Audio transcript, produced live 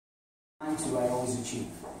To, I always achieve.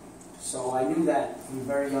 So I knew that from a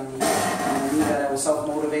very young age. And I knew that I was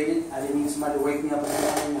self-motivated. I didn't need somebody to wake me up in the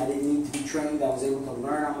morning. I didn't need to be trained. I was able to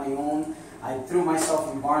learn on my own. I threw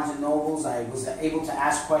myself in Barnes and Nobles. I was able to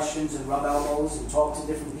ask questions and rub elbows and talk to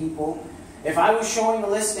different people. If I was showing a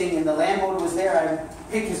listing and the landlord was there, I would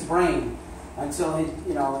pick his brain until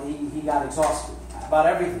he got exhausted about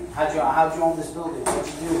everything. How'd you own this building?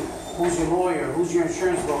 What'd you do? Who's your lawyer? Who's your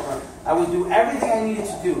insurance broker? I would do everything I needed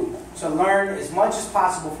to do to learn as much as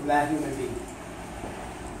possible from that human being.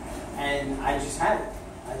 And I just had it.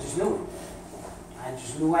 I just knew it. I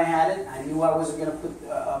just knew I had it. I knew I wasn't going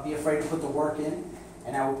to be afraid to put the work in,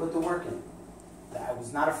 and I would put the work in. I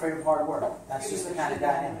was not afraid of hard work. That's just the kind of guy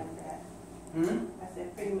I am. I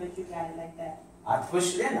said, pretty much you got it like that. I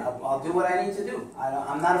push it in. I'll do what I need to do.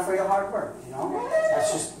 I'm not afraid of hard work.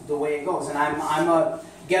 That's just the way it goes. And I'm a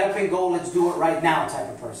get up and go, let's do it right now type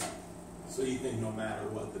of person. So you think no matter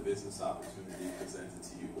what the business opportunity presented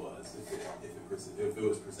to you was, if it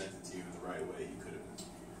was presented to you in the right way, you could have been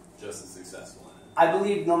just as successful in it? I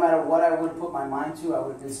believe no matter what I would put my mind to, I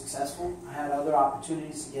would have been successful. I had other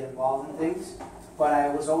opportunities to get involved in things, but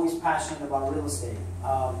I was always passionate about real estate.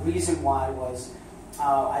 Reason why was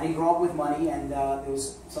I didn't grow up with money, and there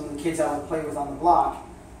was some of the kids I would play with on the block.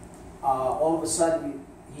 All of a sudden,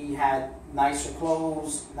 he had nicer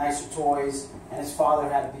clothes, nicer toys, and his father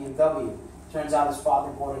had a BMW. Turns out his father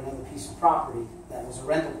bought another piece of property that was a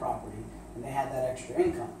rental property, and they had that extra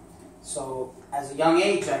income. So as a young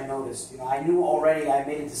age, I noticed, I knew already I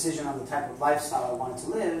made a decision on the type of lifestyle I wanted to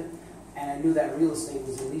live, and I knew that real estate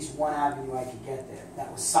was at least one avenue I could get there that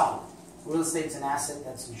was solid. Real estate's an asset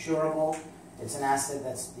that's insurable. It's an asset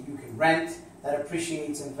that you can rent, that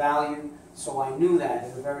appreciates in value. So I knew that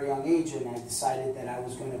at a very young age, and I decided that I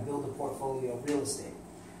was going to build a portfolio of real estate.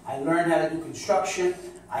 I learned how to do construction.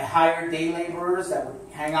 I hired day laborers that would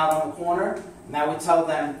hang out on the corner, and I would tell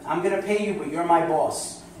them, I'm going to pay you, but you're my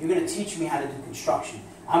boss. You're going to teach me how to do construction.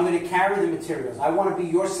 I'm going to carry the materials. I want to be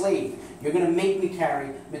your slave. You're going to make me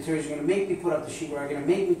carry materials. You're going to make me put up the sheetrock. You're going to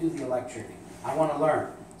make me do the electric. I want to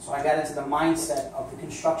learn. So I got into the mindset of the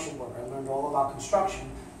construction work. I learned all about construction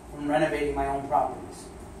from renovating my own properties.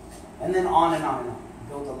 And then on and on and on.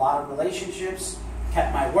 Built a lot of relationships,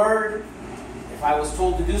 kept my word. If I was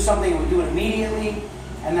told to do something, I would do it immediately.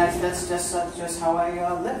 And that's just how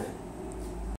I live.